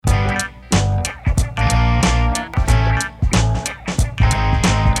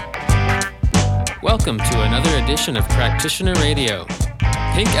Welcome to another edition of Practitioner Radio,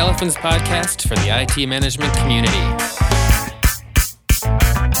 Pink Elephant's podcast for the IT management community.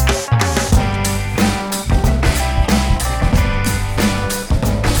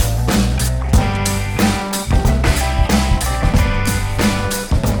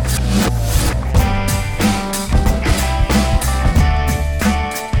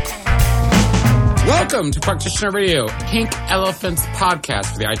 Welcome to Practitioner Radio, Pink Elephant's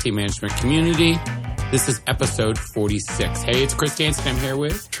podcast for the IT management community. This is episode 46. Hey, it's Chris Dancy. I'm here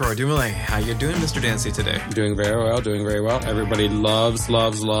with Troy Dumoulin. How you doing, Mr. Dancy, today? Doing very well. Everybody loves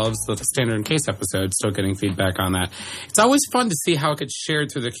the Standard and Case episode. Still getting feedback on that. It's always fun to see how it gets shared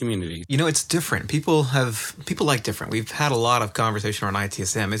through the community. You know, it's different. People like different. We've had a lot of conversation around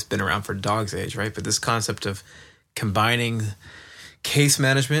ITSM. It's been around for dog's age, right? But this concept of combining case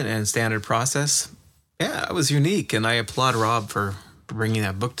management and standard process, yeah, it was unique, and I applaud Rob for bringing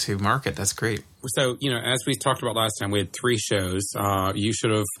that book to market. That's great. So, as we talked about last time, we had 3 shows. You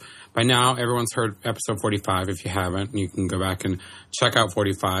should have, by now, everyone's heard episode 45. If you haven't, you can go back and check out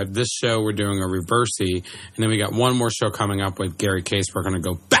 45. This show, we're doing a Reversy, and then we got one more show coming up with Gary Case. We're going to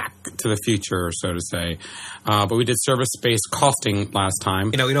go back to the future, so to say. But we did service-based costing last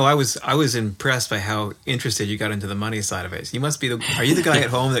time. I was impressed by how interested you got into the money side of it. You must be are you the guy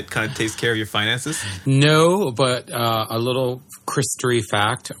at home that kind of takes care of your finances? No, but a little Christery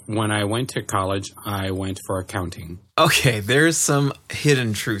fact. When I went to college, I went for accounting. Okay, there's some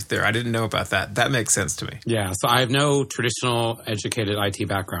hidden truth there. I didn't know about that. That makes sense to me. Yeah, so I have no traditional educated IT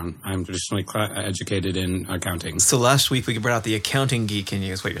background. I'm traditionally educated in accounting. So last week we brought out the accounting geek in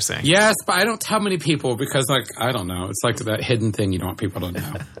you is what you're saying. Yes, but I don't tell many people because, I don't know. It's like that hidden thing you don't want people to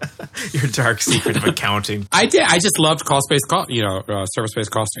know. Your dark secret of accounting. I did. I just loved service-based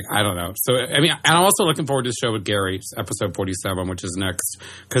costing. I don't know. So, and I'm also looking forward to the show with Gary, episode 47, which is next,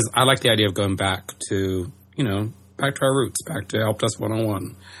 because I like the idea of going back to, back to our roots, back to Help Desk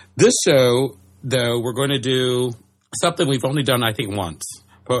 101. This show, though, we're going to do something we've only done, I think, once.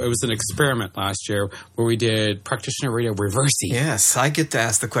 But it was an experiment last year where we did Practitioner Radio Reversy. Yes, I get to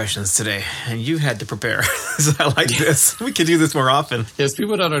ask the questions today, and you had to prepare. So I like this. We could do this more often. Yes,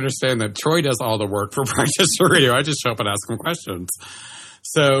 people don't understand that Troy does all the work for Practitioner Radio. I just show up and ask him questions.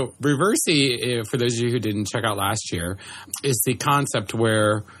 So Reversy, for those of you who didn't check out last year, is the concept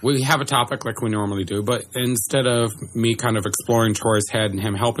where we have a topic like we normally do, but instead of me kind of exploring Troy's head and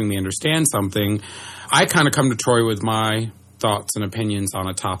him helping me understand something, I kind of come to Troy with my thoughts and opinions on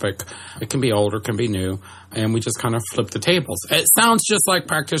a topic. It can be old or it can be new, and we just kind of flip the tables. It sounds just like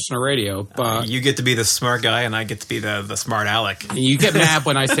Practitioner Radio, but you get to be the smart guy and I get to be the smart aleck. You get mad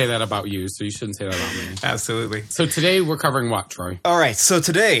when I say that about you, so you shouldn't say that about me. Absolutely. So today we're covering what, Troy? All right, so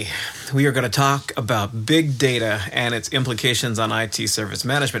today we are going to talk about big data and its implications on IT service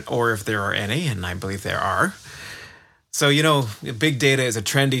management, or if there are any, and I believe there are. So, big data is a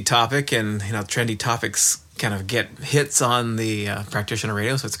trendy topic, and, trendy topics kind of get hits on the Practitioner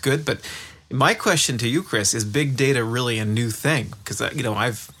Radio, so it's good. But my question to you, Chris, is big data really a new thing? Because,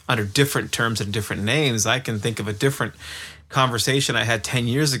 I've, under different terms and different names, I can think of a different conversation I had 10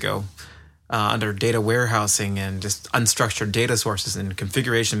 years ago under data warehousing and just unstructured data sources and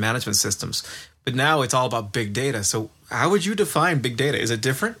configuration management systems. But now it's all about big data. So how would you define big data? Is it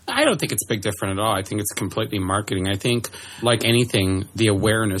different? I don't think it's big different at all. I think it's completely marketing. I think, like anything, the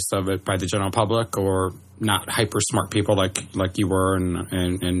awareness of it by the general public, or not hyper smart people like you were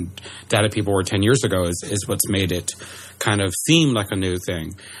and data people were 10 years ago, is what's made it kind of seem like a new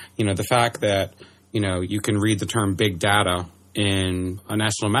thing. The fact that, you can read the term big data in a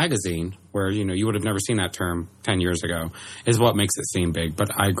national magazine where, you would have never seen that term 10 years ago is what makes it seem big. But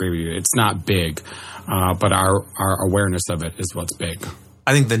I agree with you. It's not big, but our awareness of it is what's big.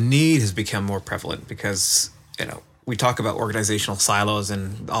 I think the need has become more prevalent because, we talk about organizational silos,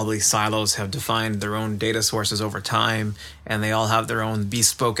 and all these silos have defined their own data sources over time, and they all have their own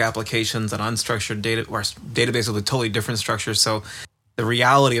bespoke applications and unstructured data or databases with totally different structures. So the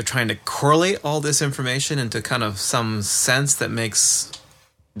reality of trying to correlate all this information into kind of some sense that makes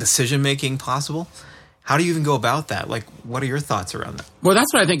decision-making possible, how do you even go about that? What are your thoughts around that? Well,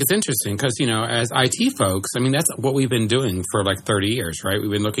 that's what I think is interesting because, as IT folks, that's what we've been doing for 30 years, right?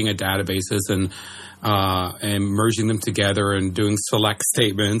 We've been looking at databases and merging them together and doing select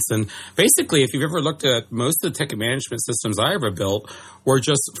statements. And basically, if you've ever looked at most of the tech management systems I ever built were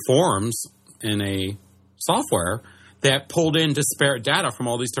just forms in a software that pulled in disparate data from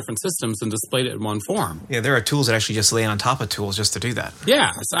all these different systems and displayed it in one form. Yeah, there are tools that actually just lay on top of tools just to do that.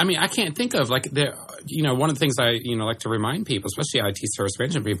 Yeah. So, I can't think of one of the things I, like to remind people, especially IT service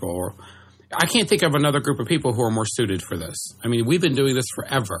management people, I can't think of another group of people who are more suited for this. We've been doing this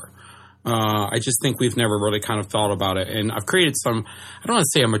forever. I just think we've never really kind of thought about it. And I've created some, I don't want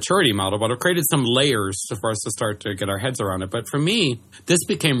to say a maturity model, but I've created some layers for us to start to get our heads around it. But for me, this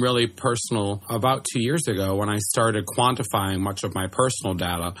became really personal about 2 years ago when I started quantifying much of my personal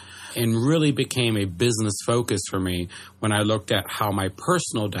data, and really became a business focus for me when I looked at how my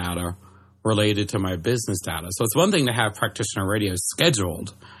personal data related to my business data. So it's one thing to have Practitioner Radio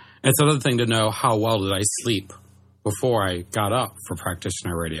scheduled. It's another thing to know how well did I sleep before I got up for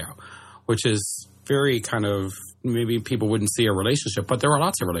Practitioner Radio, which is very kind of, maybe people wouldn't see a relationship, but there are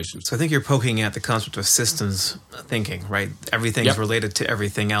lots of relationships. So I think you're poking at the concept of systems thinking, right? Everything's related to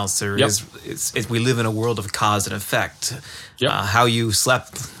everything else. We live in a world of cause and effect. How you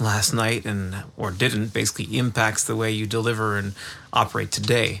slept last night or didn't basically impacts the way you deliver and operate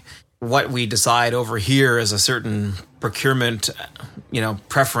today. What we decide over here as a certain procurement,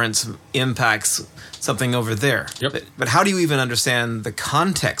 preference impacts something over there. But how do you even understand the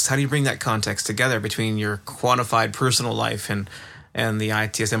context? How do you bring that context together between your quantified personal life and the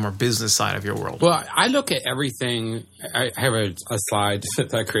ITSM or business side of your world? Well, I look at everything. I have a slide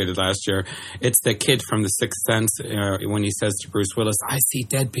that I created last year. It's the kid from The Sixth Sense when he says to Bruce Willis, "I see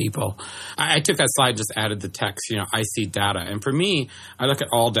dead people." I took that slide and just added the text, "I see data." And for me, I look at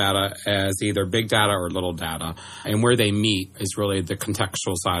all data as either big data or little data. And where they meet is really the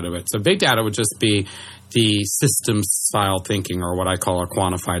contextual side of it. So big data would just be the systems style thinking, or what I call a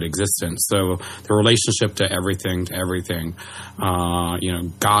quantified existence. So the relationship to everything.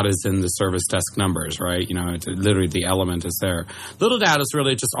 God is in the service desk numbers, right? It's literally the element is there. Little data is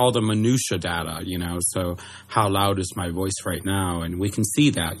really just all the minutia data, so how loud is my voice right now? And we can see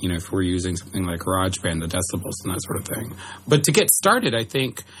that, if we're using something like GarageBand, the decibels and that sort of thing. But to get started, I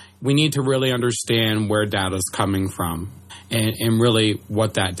think we need to really understand where data is coming from and really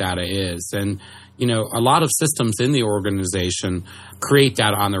what that data is. And a lot of systems in the organization create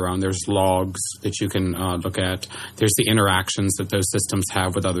data on their own. There's logs that you can look at. There's the interactions that those systems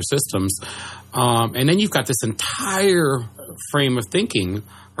have with other systems. And then you've got this entire frame of thinking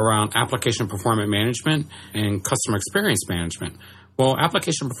around application performance management and customer experience management. Well,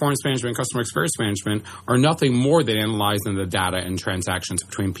 application performance management and customer experience management are nothing more than analyzing the data and transactions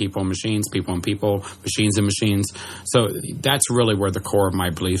between people and machines, people and people, machines and machines. So that's really where the core of my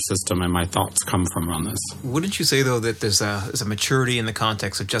belief system and my thoughts come from on this. Wouldn't you say, though, that there's a maturity in the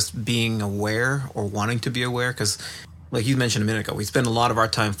context of just being aware or wanting to be aware? Because like you mentioned a minute ago, we spend a lot of our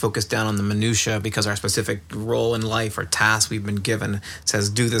time focused down on the minutia because our specific role in life or task we've been given says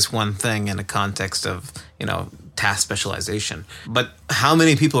do this one thing in a context of, task specialization. But how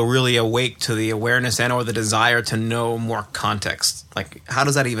many people are really awake to the awareness and or the desire to know more context? Like, how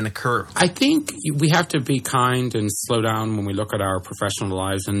does that even occur? I think we have to be kind and slow down when we look at our professional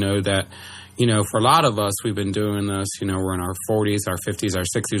lives and know that, for a lot of us, we've been doing this, we're in our 40s, our 50s, our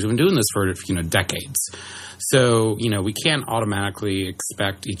 60s. We've been doing this for, decades. So, we can't automatically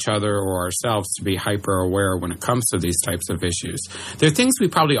expect each other or ourselves to be hyper aware when it comes to these types of issues. There are things we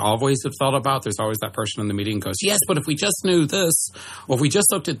probably always have thought about. There's always that person in the meeting who goes, yes, but if we just knew this, or if we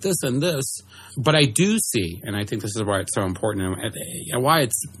just looked at this and this. But I do see, and I think this is why it's so important and why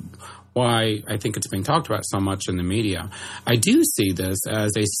I think it's being talked about so much in the media. I do see this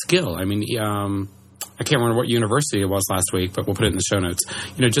as a skill. I mean, I can't remember what university it was last week, but we'll put it in the show notes.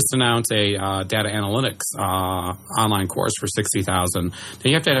 Just announced a data analytics online course for $60,000. Then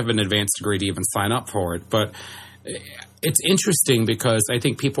you have to have an advanced degree to even sign up for it. But it's interesting because I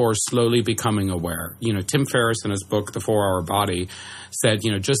think people are slowly becoming aware. Tim Ferriss in his book, The 4-Hour Body, said,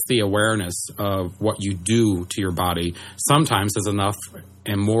 just the awareness of what you do to your body sometimes is enough,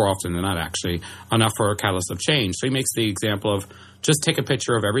 and more often than not, actually, enough for a catalyst of change. So he makes the example of just take a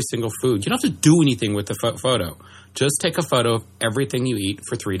picture of every single food. You don't have to do anything with the photo. Just take a photo of everything you eat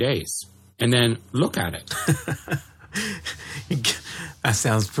for 3 days and then look at it. That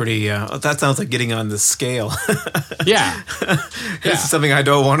sounds pretty, that sounds like getting on the scale. Yeah. This is something I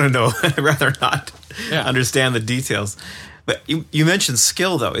don't want to know. I'd rather not understand the details. But you mentioned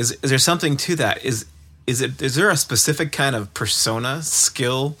skill, though. Is there something to that? Is there a specific kind of persona,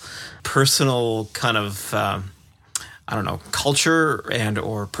 skill, personal kind of, culture and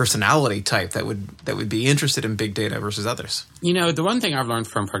or personality type that would be interested in big data versus others? The one thing I've learned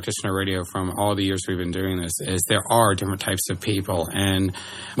from Practitioner Radio from all the years we've been doing this is there are different types of people. And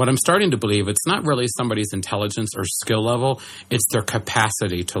what I'm starting to believe, it's not really somebody's intelligence or skill level, it's their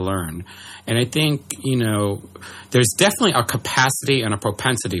capacity to learn. And I think, there's definitely a capacity and a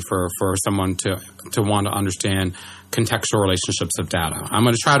propensity for someone to want to understand contextual relationships of data. I'm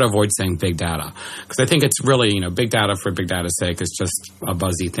going to try to avoid saying big data because I think it's really, big data for big data's sake is just a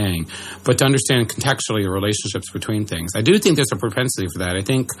buzzy thing. But to understand contextually the relationships between things, I do think there's a propensity for that. I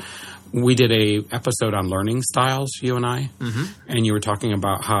think we did a episode on learning styles, you and I, and you were talking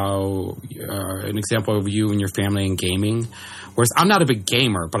about how an example of you and your family in gaming. Whereas I'm not a big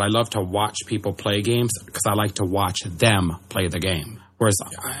gamer, but I love to watch people play games because I like to watch them play the game. Whereas,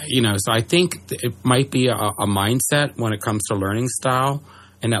 so I think it might be a mindset when it comes to learning style,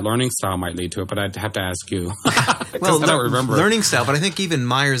 and that learning style might lead to it, but I'd have to ask you. Well, I don't remember. Learning style, but I think even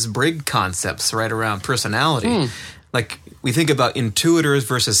Myers-Briggs concepts right around personality. Like, we think about intuitors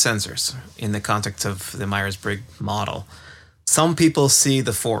versus sensors in the context of the Myers-Briggs model. Some people see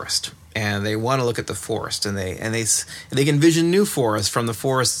the forest, and they want to look at the forest, and they can envision new forests from the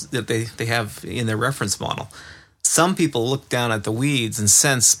forest that they have in their reference model. Some people look down at the weeds and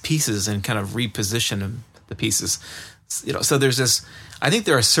sense pieces and kind of reposition the pieces. So there's this. I think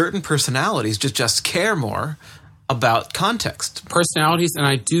there are certain personalities just care more about context. Personalities, and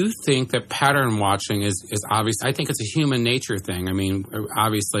I do think that pattern watching is obvious. I think it's a human nature thing. I mean,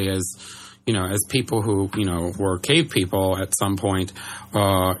 obviously, as people who, were cave people at some point,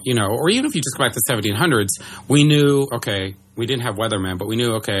 or even if you just go back to the 1700s, we knew, okay, we didn't have weathermen, but we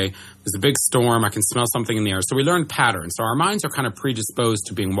knew, okay, there's a big storm, I can smell something in the air. So we learned patterns. So our minds are kind of predisposed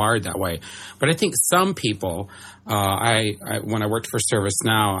to being wired that way. But I think some people, when I worked for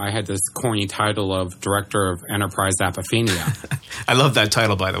ServiceNow, I had this corny title of Director of Enterprise Apophenia. I love that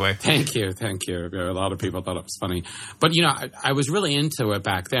title, by the way. Thank you. A lot of people thought it was funny. But, I was really into it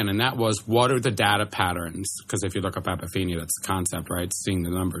back then, and that was, what are the data patterns? Because if you look up apophenia, that's the concept, right? Seeing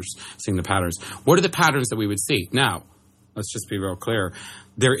the numbers, seeing the patterns. What are the patterns that we would see? Now, let's just be real clear.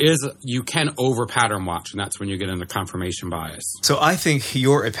 You can over pattern watch, and that's when you get into confirmation bias. So I think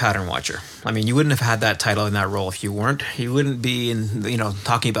you're a pattern watcher. I mean, you wouldn't have had that title in that role if you weren't. You wouldn't be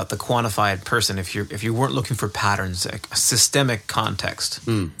talking about the quantified person if you weren't looking for patterns, a systemic context.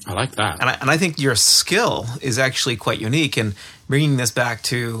 I like that. And I think your skill is actually quite unique. And bringing this back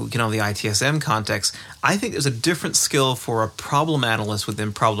to the ITSM context, I think there's a different skill for a problem analyst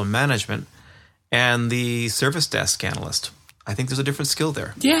within problem management and the service desk analyst. I think there's a different skill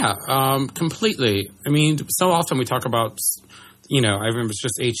there. Yeah, completely. I mean, so often we talk about, I remember it was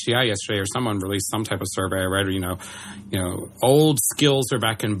just HCI yesterday, or someone released some type of survey I read, old skills are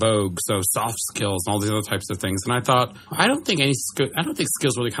back in vogue, so soft skills and all these other types of things. And I thought, I don't think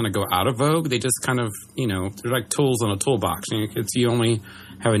skills really kind of go out of vogue. They just kind of, they're like tools in a toolbox. You only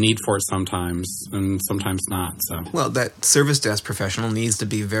have a need for it sometimes, and sometimes not. So, well, that service desk professional needs to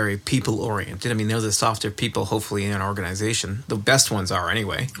be very people-oriented. I mean, they're the softer people, hopefully, in an organization. The best ones are,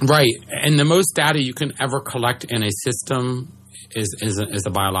 anyway. Right. And the most data you can ever collect in a system is a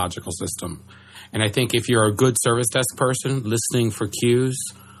biological system. And I think if you're a good service desk person, listening for cues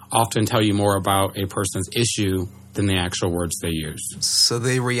often tell you more about a person's issue than the actual words they use. So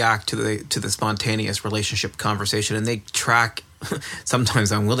they react to the spontaneous relationship conversation, and they track,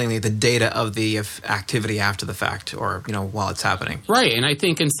 sometimes unwillingly, the data of the activity after the fact, or while it's happening. Right, and I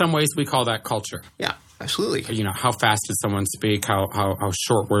think in some ways we call that culture. Yeah, absolutely. How fast did someone speak? How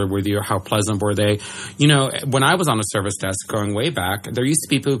short were you? How pleasant were they? When I was on a service desk going way back, there used to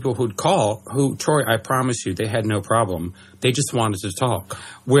be people who'd call who, Troy, I promise you, they had no problem. They just wanted to talk.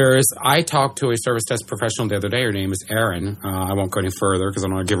 Whereas I talked to a service desk professional the other day. Her name is Erin. I won't go any further because I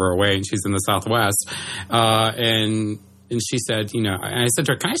don't want to give her away. She's in the Southwest. And she said, and I said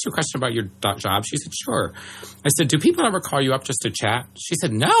to her, can I ask you a question about your job? She said, sure. I said, do people ever call you up just to chat? She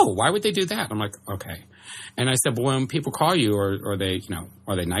said, no. Why would they do that? I'm like, okay. And I said, well, when people call you, are they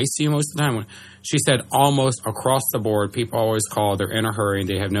nice to you most of the time? She said, almost across the board, people always call. They're in a hurry.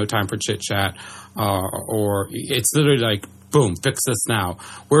 They have no time for chit chat, or it's literally like, boom, fix this now.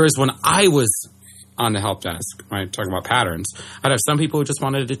 Whereas when I was on the help desk, right, talking about patterns, I'd have some people who just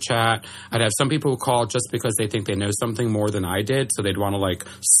wanted to chat. I'd have some people who call just because they think they know something more than I did, so they'd want to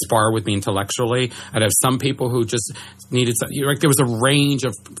spar with me intellectually. I'd have some people who just needed there was a range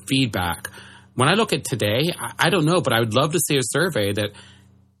of feedback. When I look at today, I don't know, but I would love to see a survey that,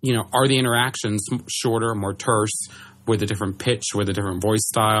 are the interactions shorter, more terse, with a different pitch, with a different voice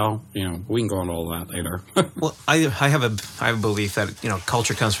style? We can go into all of that later. Well, I have a belief that,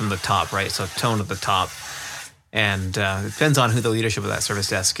 culture comes from the top, right? So tone at the top. And it depends on who the leadership of that service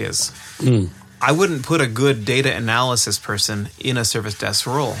desk is. I wouldn't put a good data analysis person in a service desk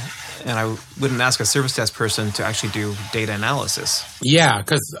role. And I wouldn't ask a service desk person to actually do data analysis. Yeah,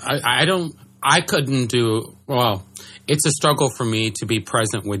 because I couldn't do, well, it's a struggle for me to be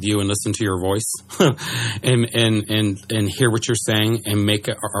present with you and listen to your voice and hear what you're saying and make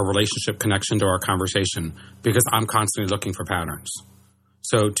a relationship connection to our conversation, because I'm constantly looking for patterns.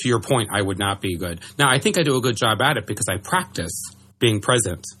 So to your point, I would not be good. Now, I think I do a good job at it because I practice being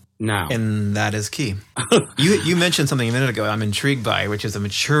present. now. And that is key. You mentioned something a minute ago I'm intrigued by, which is a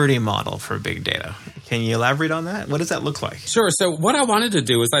maturity model for big data. Can you elaborate on that? What does that look like? Sure. So what I wanted to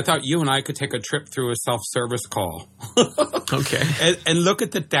do is I thought you and I could take a trip through a self-service call. Okay. And look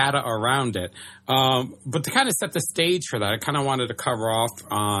at the data around it. But to kind of set the stage for that, I kind of wanted to cover off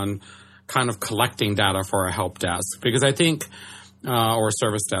on kind of collecting data for a help desk, because I think or a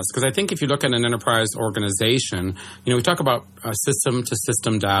service desk. Because I think if you look at an enterprise organization, we talk about system to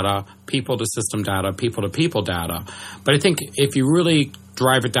system data, people to system data, people to people data. But I think if you really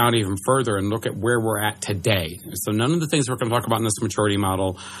drive it down even further and look at where we're at today, so none of the things we're going to talk about in this maturity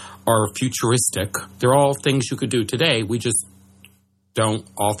model are futuristic. They're all things you could do today. We just don't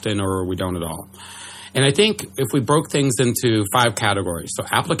often, or we don't at all. And I think if we broke things into 5 categories, so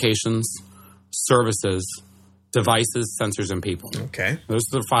applications, services, devices, sensors, and people. Okay. Those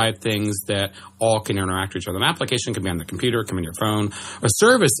are the 5 things that all can interact with each other. An application can be on the computer, it can be on your phone. A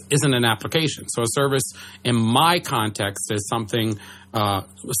service isn't an application. So a service, in my context, is something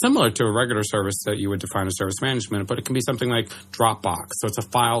similar to a regular service that you would define as service management, but it can be something like Dropbox. So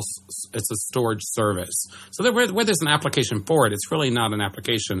it's a storage service. So where there's an application for it, it's really not an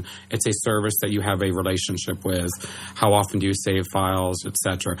application. It's a service that you have a relationship with. How often do you save files,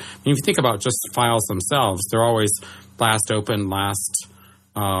 etc. If you think about just files themselves, they're always last opened, last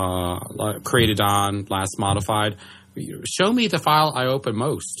created on, last modified. Show me the file I open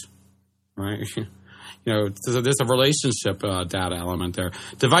most, right? So there's a relationship data element there.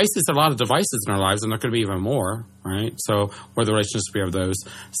 Devices, a lot of devices in our lives, and there could be even more, right? So what are the relationships we have those?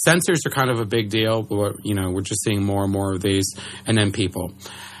 Sensors are kind of a big deal. We're just seeing more and more of these. And then people.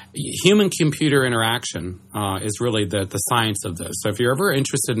 Human-computer interaction is really the science of this. So if you're ever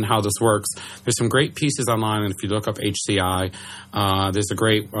interested in how this works, there's some great pieces online. And if you look up HCI, there's a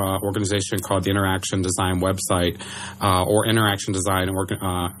great organization called the Interaction Design website or Interaction Design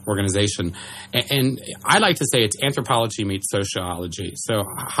organization. And I like to say it's anthropology meets sociology. So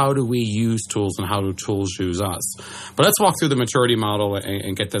how do we use tools and how do tools use us? But let's walk through the maturity model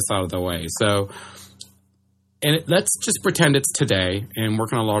and get this out of the way. And let's just pretend it's today, and we're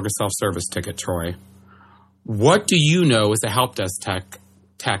going to log a self-service ticket, Troy. What do you know as a help desk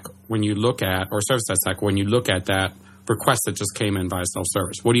tech when you look at, or service desk tech, when you look at that request that just came in via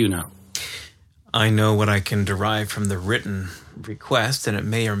self-service? What do you know? I know what I can derive from the written request, and it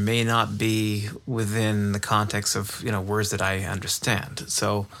may or may not be within the context of words that I understand.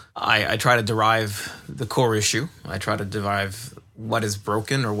 So I try to derive the core issue. I try to derive what is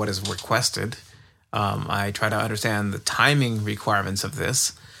broken or what is requested. I try to understand the timing requirements of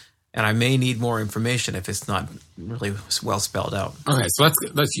this, and I may need more information if it's not really well spelled out. Okay, so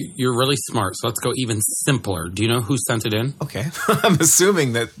you're really smart. So let's go even simpler. Do you know who sent it in? Okay, I'm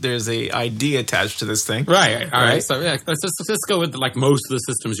assuming that there's a ID attached to this thing. Right. All right. So yeah, let's go with like most of the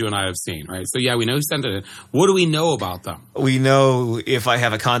systems you and I have seen. Right. So yeah, we know who sent it in. What do we know about them? We know if I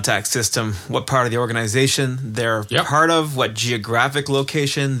have a contact system, what part of the organization they're part of, what geographic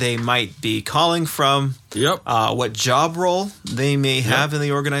location they might be calling from. Yep. What job role they may have in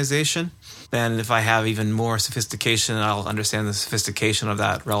the organization. Then if I have even more sophistication, I'll understand the sophistication of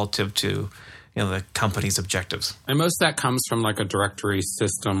that relative to the company's objectives. And most of that comes from like a directory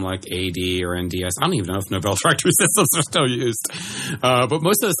system like AD or NDS. I don't even know if Novell directory systems are still used. But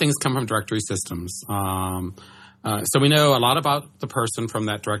most of those things come from directory systems. So we know a lot about the person from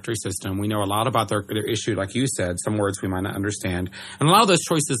that directory system. We know a lot about their issue, like you said, some words we might not understand. And a lot of those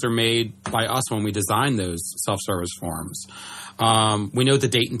choices are made by us when we design those self-service forms. We know the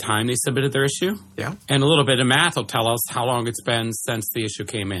date and time they submitted their issue. Yeah. And a little bit of math will tell us how long it's been since the issue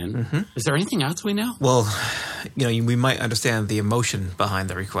came in. Mm-hmm. Is there anything else we know? Well, we might understand the emotion behind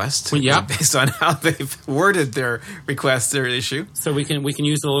the request based on how they've worded their request, their issue. So we can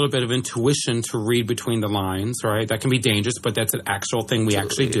use a little bit of intuition to read between the lines, right? That can be dangerous, but that's an actual thing we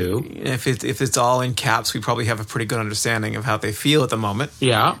actually do. If it's all in caps, we probably have a pretty good understanding of how they feel at the moment.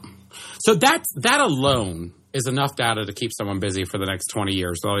 Yeah. So that alone is enough data to keep someone busy for the next 20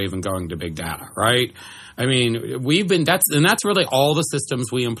 years without even going to big data, right? I mean, that's really all the systems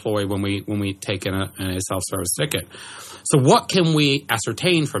we employ when we take in a self-service ticket. So what can we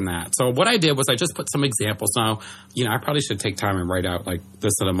ascertain from that? So what I did was I just put some examples. Now, I probably should take time and write out like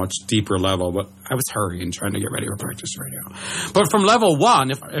this at a much deeper level, but I was hurrying trying to get ready for Practitioner Radio. But from level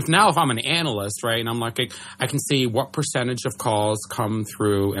 1, if I'm an analyst, right, and I'm like, I can see what percentage of calls come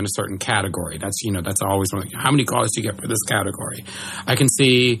through in a certain category. That's always one. How many calls do you get for this category? I can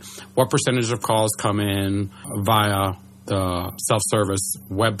see what percentage of calls come in via the self-service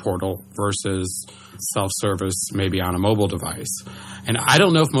web portal versus self-service maybe on a mobile device. And I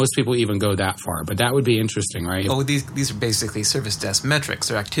don't know if most people even go that far, but that would be interesting, right? Oh, these are basically service desk metrics.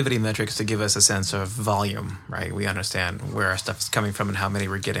 They're activity metrics to give us a sense of volume, right? We understand where our stuff is coming from and how many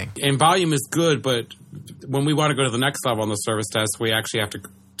we're getting. And volume is good, but when we want to go to the next level on the service desk, we actually have to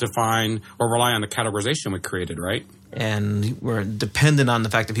define or rely on the categorization we created, right? And we're dependent on the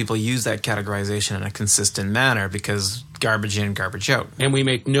fact that people use that categorization in a consistent manner because garbage in, garbage out. And we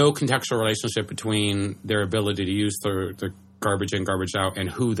make no contextual relationship between their ability to use the garbage in, garbage out and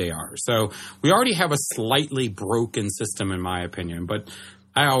who they are. So we already have a slightly broken system, in my opinion. But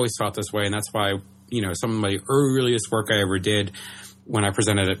I always felt this way, and that's why, some of my earliest work I ever did when I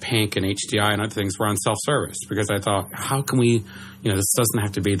presented at Pink and HDI and other things were on self-service, because I thought, how can we, this doesn't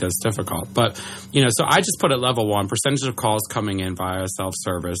have to be this difficult. But, so I just put at level 1, percentage of calls coming in via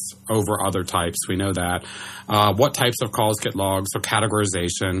self-service over other types. We know that. What types of calls get logged, so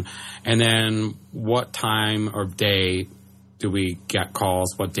categorization. And then what time of day do we get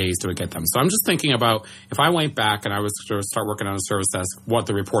calls? What days do we get them? So I'm just thinking about if I went back and I was to start working on a service desk, what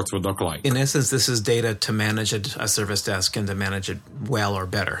the reports would look like. In essence, this is data to manage a service desk and to manage it well or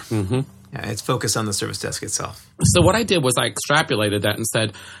better. Mm-hmm. Yeah, it's focused on the service desk itself. So what I did was I extrapolated that and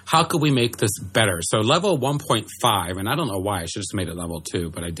said, how could we make this better? So level 1.5, and I don't know why, I should have just made it level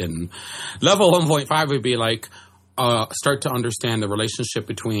 2, but I didn't. Level 1.5 would be like, start to understand the relationship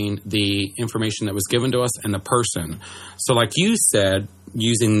between the information that was given to us and the person. So like you said,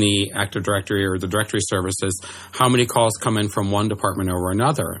 using the Active Directory or the directory services, how many calls come in from one department over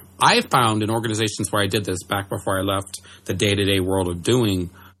another? I found in organizations where I did this back before I left the day-to-day world of doing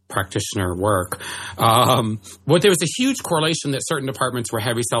practitioner work, there was a huge correlation that certain departments were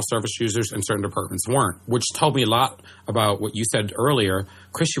heavy self-service users and certain departments weren't, which told me a lot about what you said earlier.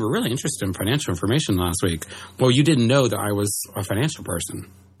 Chris, you were really interested in financial information last week. Well, you didn't know that I was a financial person.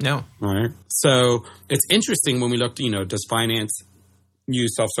 No. All right. So it's interesting when we looked, does finance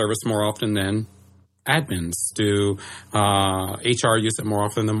use self-service more often than admins? Do HR use it more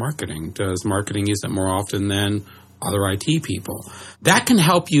often than marketing? Does marketing use it more often than other IT people? That can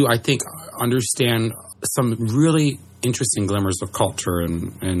help you, I think, understand some really interesting glimmers of culture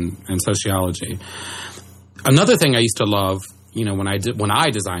and sociology. Another thing I used to love, when I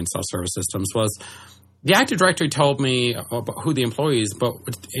designed self-service systems was the Active Directory told me about who the employees,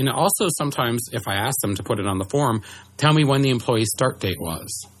 and also sometimes if I asked them to put it on the form, tell me when the employee's start date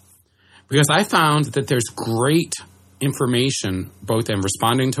was. Because I found that there's great information both in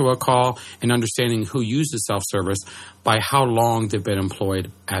responding to a call and understanding who uses self-service by how long they've been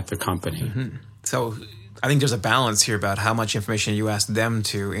employed at the company. Mm-hmm. So I think there's a balance here about how much information you ask them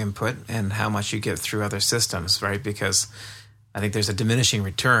to input and how much you get through other systems, right? Because I think there's a diminishing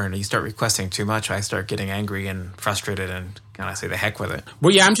return. You start requesting too much, I start getting angry and frustrated and kind of say the heck with it.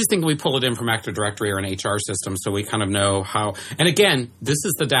 Well, yeah, I'm just thinking we pull it in from Active Directory or an HR system so we kind of know how. And again, this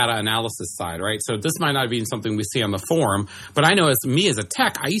is the data analysis side, right? So this might not be something we see on the forum, but I know as a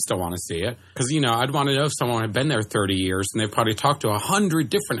tech, I used to want to see it because, I'd want to know if someone had been there 30 years and they've probably talked to 100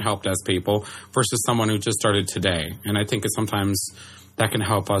 different help desk people versus someone who just started today. And I think sometimes that can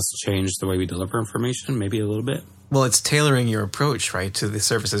help us change the way we deliver information, maybe a little bit. Well, it's tailoring your approach, right, to the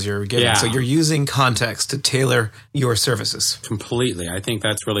services you're giving. Yeah. So you're using context to tailor your services. Completely. I think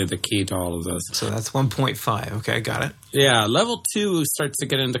that's really the key to all of this. So that's 1.5. Okay, got it. Yeah. Level 2 starts to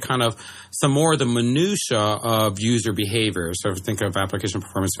get into kind of some more of the minutia of user behavior. So if you think of application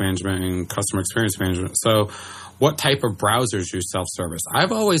performance management and customer experience management. So what type of browsers use self-service?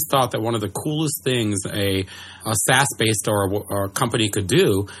 I've always thought that one of the coolest things a SaaS-based or a company could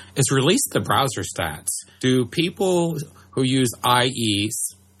do is release the browser stats. Do people who use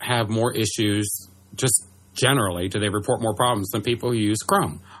IEs have more issues just generally? Do they report more problems than people who use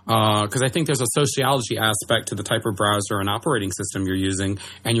Chrome? Because I think there's a sociology aspect to the type of browser and operating system you're using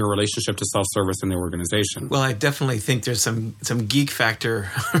and your relationship to self-service in the organization. Well, I definitely think there's some geek factor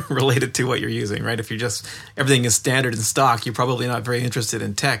related to what you're using, right? If you're just, everything is standard and stock, you're probably not very interested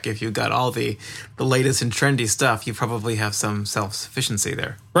in tech. If you've got all the latest and trendy stuff, you probably have some self-sufficiency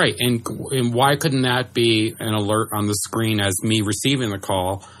there. Right. And why couldn't that be an alert on the screen as me receiving the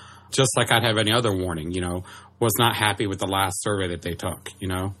call, just like I'd have any other warning, was not happy with the last survey that they took,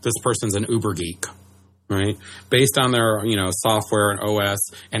 This person's an uber geek, right? Based on their, software and OS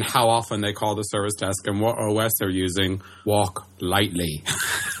and how often they call the service desk and what OS they're using, walk lightly.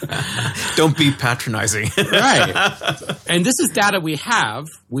 Don't be patronizing. Right. And this is data we have.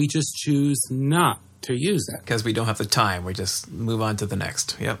 We just choose not to use it. Because we don't have the time. We just move on to the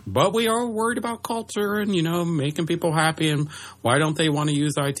next. Yep. But we are worried about culture and, making people happy. And why don't they want to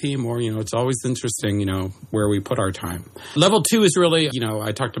use IT more? It's always interesting, where we put our time. Level 2 is really,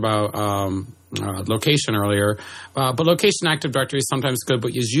 I talked about location earlier. But location Active Directory is sometimes good.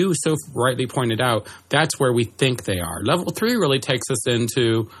 But as you so rightly pointed out, that's where we think they are. Level 3 really takes us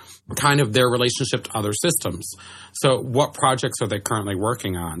into kind of their relationship to other systems. So what projects are they currently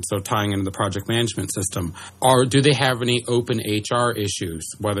working on? So tying into the project management system. Or do they have any open HR issues,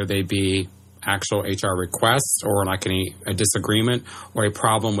 whether they be actual HR requests or like a disagreement or a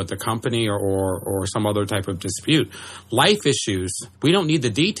problem with the company or some other type of dispute? Life issues, we don't need the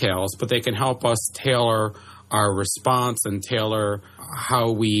details, but they can help us tailor our response and tailor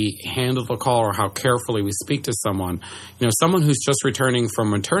how we handle the call or how carefully we speak to someone. Someone who's just returning from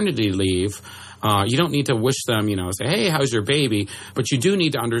maternity leave, you don't need to wish them, say, hey, how's your baby? But you do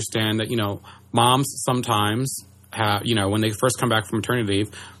need to understand that, moms sometimes have, when they first come back from maternity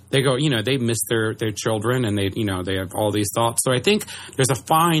leave, they go, they miss their children and they have all these thoughts. So I think there's a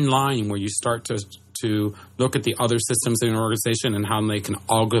fine line where you start to look at the other systems in an organization and how they can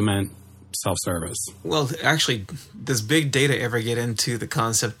augment self-service. Well, actually, does big data ever get into the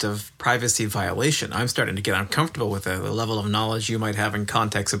concept of privacy violation? I'm starting to get uncomfortable with the level of knowledge you might have in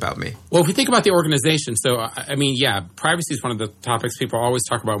context about me. Well, if we think about the organization, privacy is one of the topics people always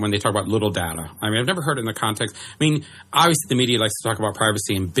talk about when they talk about little data. I've never heard it in the context. Obviously the media likes to talk about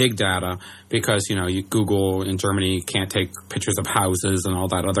privacy and big data because, you Google in Germany can't take pictures of houses and all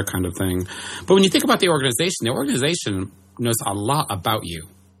that other kind of thing. But when you think about the organization knows a lot about you.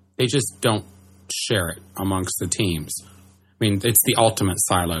 They just don't share it amongst the teams. It's the ultimate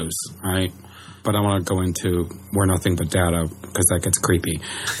silos, right? But I want to go into we're nothing but data because that gets creepy.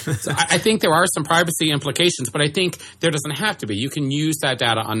 So I think there are some privacy implications, but I think there doesn't have to be. You can use that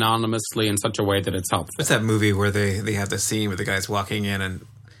data anonymously in such a way that it's helpful. What's that movie where they have the scene where the guy's walking in and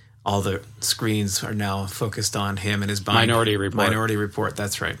all the screens are now focused on him and his Minority Report. Minority Report,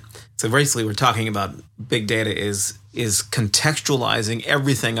 that's right. So basically we're talking about big data is contextualizing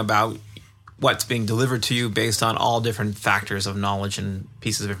everything about what's being delivered to you based on all different factors of knowledge and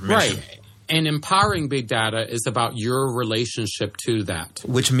pieces of information. Right. And empowering big data is about your relationship to that.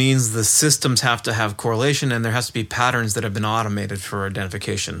 Which means the systems have to have correlation and there has to be patterns that have been automated for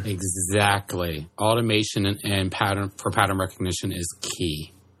identification. Exactly. Automation and pattern recognition is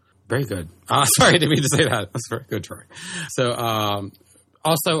key. Very good. Sorry, I didn't mean to say that. That's very good, Troy. So,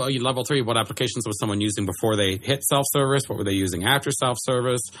 also, level 3, what applications was someone using before they hit self-service? What were they using after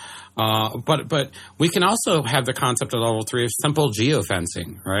self-service? But we can also have the concept of level 3 of simple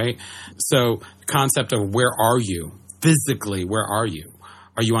geofencing, right? So the concept of where are you? Physically, where are you?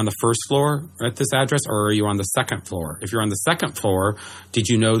 Are you on the first floor at this address or are you on the second floor? If you're on the second floor, did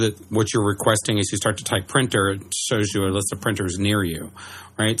you know that what you're requesting as you start to type printer, it shows you a list of printers near you,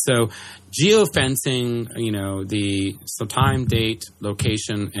 right? So geofencing, so time, date,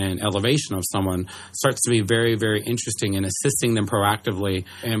 location, and elevation of someone starts to be very, very interesting in assisting them proactively.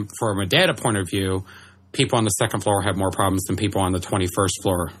 And from a data point of view, people on the second floor have more problems than people on the 21st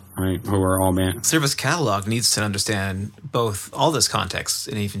floor, right, who are all man. Service Catalog needs to understand both all this context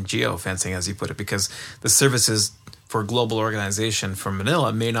and even geofencing, as you put it, because the services for a global organization from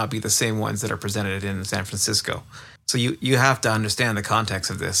Manila may not be the same ones that are presented in San Francisco. So you have to understand the context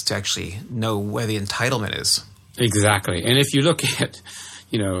of this to actually know where the entitlement is. Exactly. And if you look at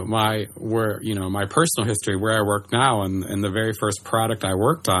my personal history, where I work now, and the very first product I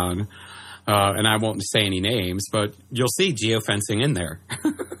worked on, and I won't say any names, but you'll see geofencing in there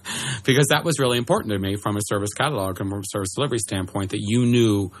because that was really important to me from a service catalog and from a service delivery standpoint,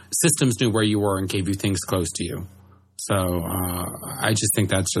 that systems knew where you were and gave you things close to you. So I just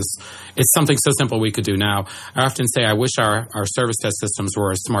think it's something so simple we could do now. I often say I wish our service desk systems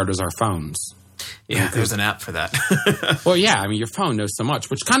were as smart as our phones. Yeah, there's an app for that. Well, yeah, your phone knows so much,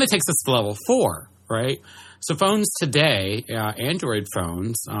 which kind of takes us to level 4, right? So phones today, Android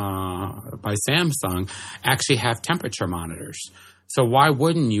phones by Samsung, actually have temperature monitors. So why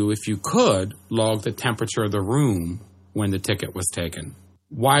wouldn't you, if you could, log the temperature of the room when the ticket was taken?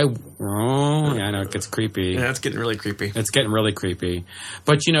 Why? Oh, yeah, I know it gets creepy. Yeah, it's getting really creepy. It's getting really creepy.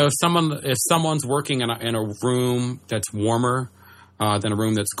 But if someone's working in a room that's warmer than a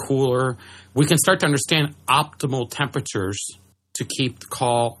room that's cooler, we can start to understand optimal temperatures to keep the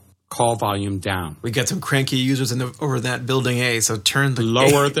call call volume down. We got some cranky users over that building A, so turn the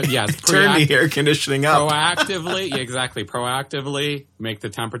turn the air conditioning up. Proactively make the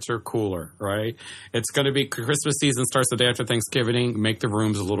temperature cooler, right? It's going to be Christmas season starts the day after Thanksgiving. Make the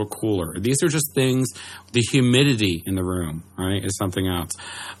rooms a little cooler. These are just things. The humidity in the room, right, is something else.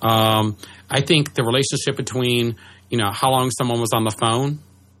 I think the relationship between, how long someone was on the phone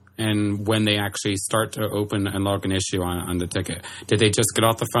and when they actually start to open and log an issue on the ticket. Did they just get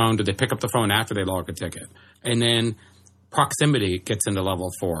off the phone? Did they pick up the phone after they log a ticket? And then proximity gets into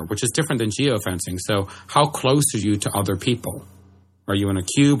level 4, which is different than geofencing. So how close are you to other people? Are you in a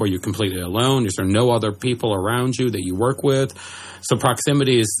cube? Are you completely alone? Is there no other people around you that you work with? So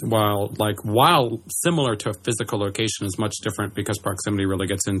proximity is, while similar to a physical location, is much different because proximity really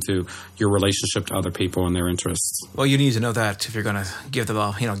gets into your relationship to other people and their interests. Well, you need to know that if you're going to give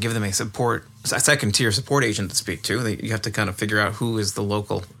them a second tier support agent to speak to. You have to kind of figure out who is the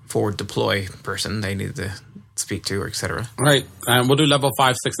local forward deploy person they need to speak to, or et cetera. Right. We'll do level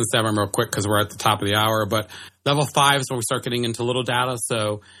 5, 6, and 7 real quick because we're at the top of the hour. But level 5 is when we start getting into little data.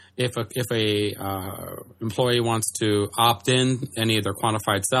 So if a employee wants to opt in any of their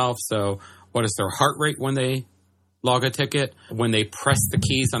quantified self, so what is their heart rate when they log a ticket? When they press the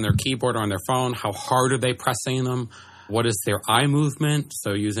keys on their keyboard or on their phone, how hard are they pressing them? What is their eye movement?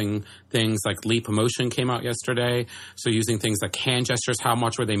 So using things like leap emotion came out yesterday. So using things like hand gestures, how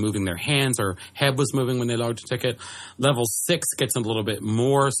much were they moving their hands or head was moving when they logged a ticket? Level 6 gets a little bit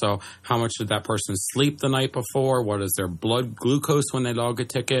more. So how much did that person sleep the night before? What is their blood glucose when they log a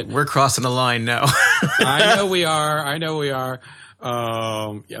ticket? We're crossing a line now. I know we are.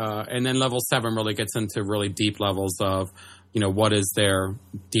 And then level 7 really gets into really deep levels of, what is their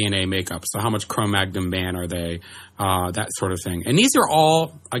DNA makeup? So how much Cro-Magnon man are they? That sort of thing. And these are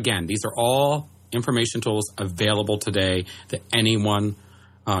all information tools available today that anyone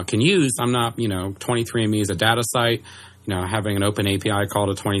can use. I'm not, 23andMe is a data site. Having an open API call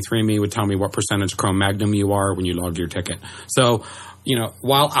to 23andMe would tell me what percentage Cro-Magnon you are when you log your ticket. So,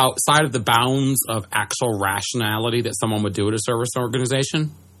 while outside of the bounds of actual rationality that someone would do at a service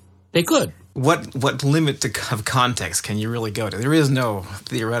organization, they could. What limit of context can you really go to? There is no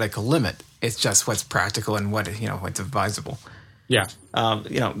theoretical limit. It's just what's practical and what's advisable. Yeah.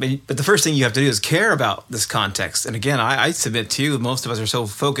 But the first thing you have to do is care about this context. And again, I submit to you, most of us are so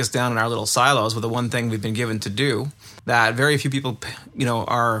focused down in our little silos with the one thing we've been given to do that very few people,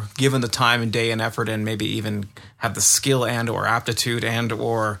 are given the time and day and effort and maybe even have the skill and or aptitude and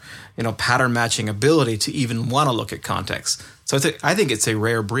or, pattern matching ability to even want to look at context. So I think it's a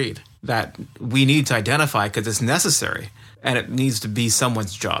rare breed that we need to identify because it's necessary and it needs to be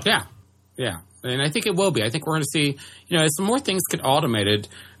someone's job. Yeah. Yeah. And I think it will be. I think we're going to see, as more things get automated,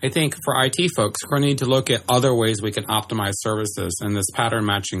 I think for IT folks, we're going to need to look at other ways we can optimize services. And this pattern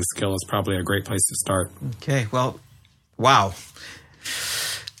matching skill is probably a great place to start. Okay. Well, wow.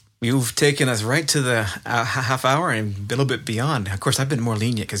 You've taken us right to the half hour and a little bit beyond. Of course, I've been more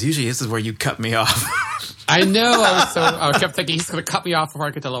lenient because usually this is where you cut me off. I know. I kept thinking he's going to cut me off before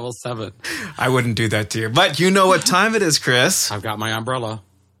I get to level 7. I wouldn't do that to you. But you know what time it is, Chris. I've got my umbrella.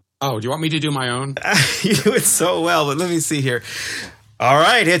 Oh, do you want me to do my own? You do it so well, but let me see here. All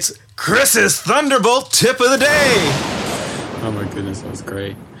right, it's Chris's Thunderbolt Tip of the Day. Oh my goodness, that was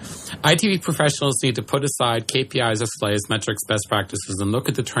great. IT professionals need to put aside KPIs, SLAs, metrics, best practices, and look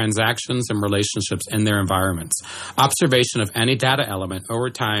at the transactions and relationships in their environments. Observation of any data element over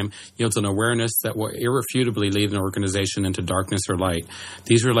time yields an awareness that will irrefutably lead an organization into darkness or light.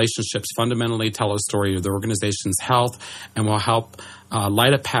 These relationships fundamentally tell a story of the organization's health and will help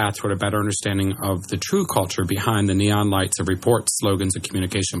light a path toward a better understanding of the true culture behind the neon lights of reports, slogans, and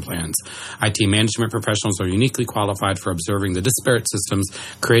communication plans. IT management professionals are uniquely qualified for observing the disparate systems,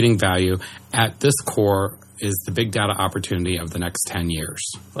 creating value. At this core is the big data opportunity of the next 10 years.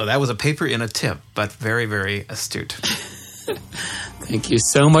 Well, that was a paper in a tip, but very, very astute. Thank you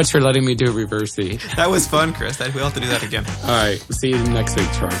so much for letting me do Reversy. That was fun, Chris. We'll have to do that again. All right. See you next week,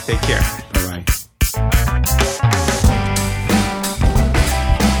 Troy. Take care.